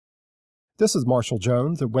This is Marshall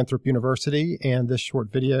Jones at Winthrop University, and this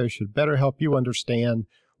short video should better help you understand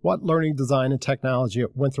what learning design and technology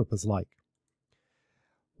at Winthrop is like.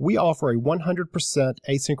 We offer a 100%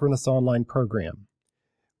 asynchronous online program.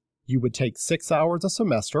 You would take 6 hours a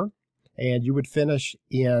semester, and you would finish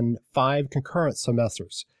in 5 concurrent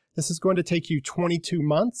semesters. This is going to take you 22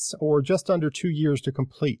 months or just under 2 years to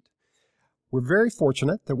complete. We're very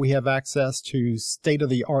fortunate that we have access to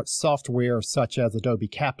state-of-the-art software such as Adobe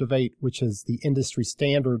Captivate, which is the industry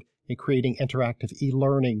standard in creating interactive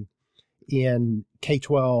e-learning in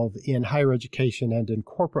K-12, in higher education, and in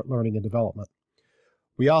corporate learning and development.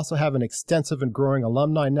 We also have an extensive and growing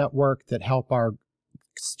alumni network that help our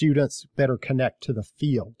students better connect to the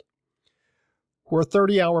field. We're a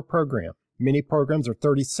 30-hour program. Many programs are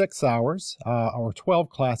 36 hours or 12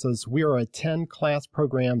 classes. We are a 10-class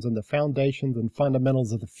programs in the foundations and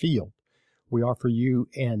fundamentals of the field. We offer you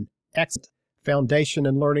an excellent foundation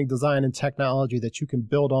in learning design and technology that you can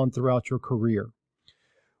build on throughout your career.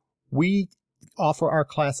 We offer our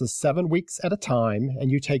classes 7 weeks at a time, and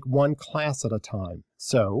you take 1 class at a time.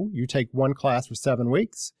 So you take 1 class for 7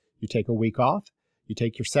 weeks, you take a week off, you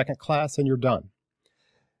take your second class, and you're done.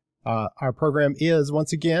 Our program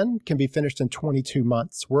once again, can be finished in 22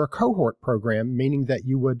 months. We're a cohort program, meaning that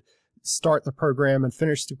you would start the program and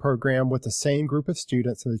finish the program with the same group of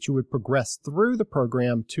students so that you would progress through the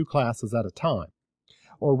program 2 classes at a time,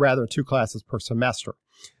 or rather 2 classes per semester.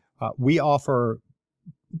 We offer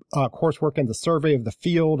coursework in the survey of the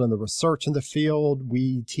field and the research in the field.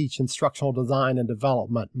 We teach instructional design and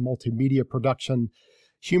development, multimedia production,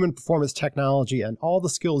 human performance technology, and all the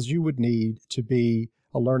skills you would need to be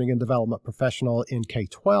a learning and development professional in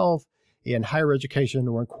K-12, in higher education,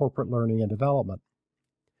 or in corporate learning and development.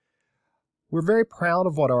 We're very proud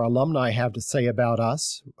of what our alumni have to say about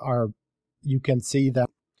us. You can see that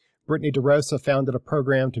Brittany DeRosa founded a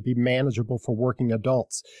program to be manageable for working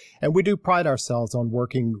adults, and we do pride ourselves on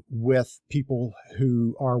working with people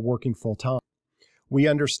who are working full-time. We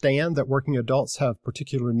understand that working adults have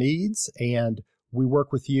particular needs, and we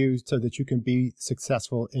work with you so that you can be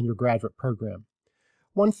successful in your graduate program.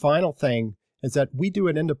 One final thing is that we do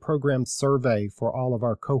an end-of-program survey for all of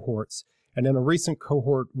our cohorts, and in a recent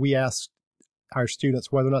cohort, we asked our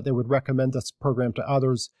students whether or not they would recommend this program to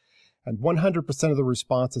others, and 100% of the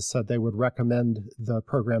responses said they would recommend the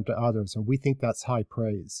program to others, and we think that's high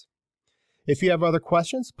praise. If you have other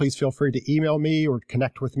questions, please feel free to email me or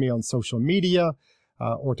connect with me on social media,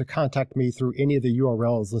 or to contact me through any of the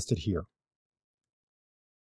URLs listed here.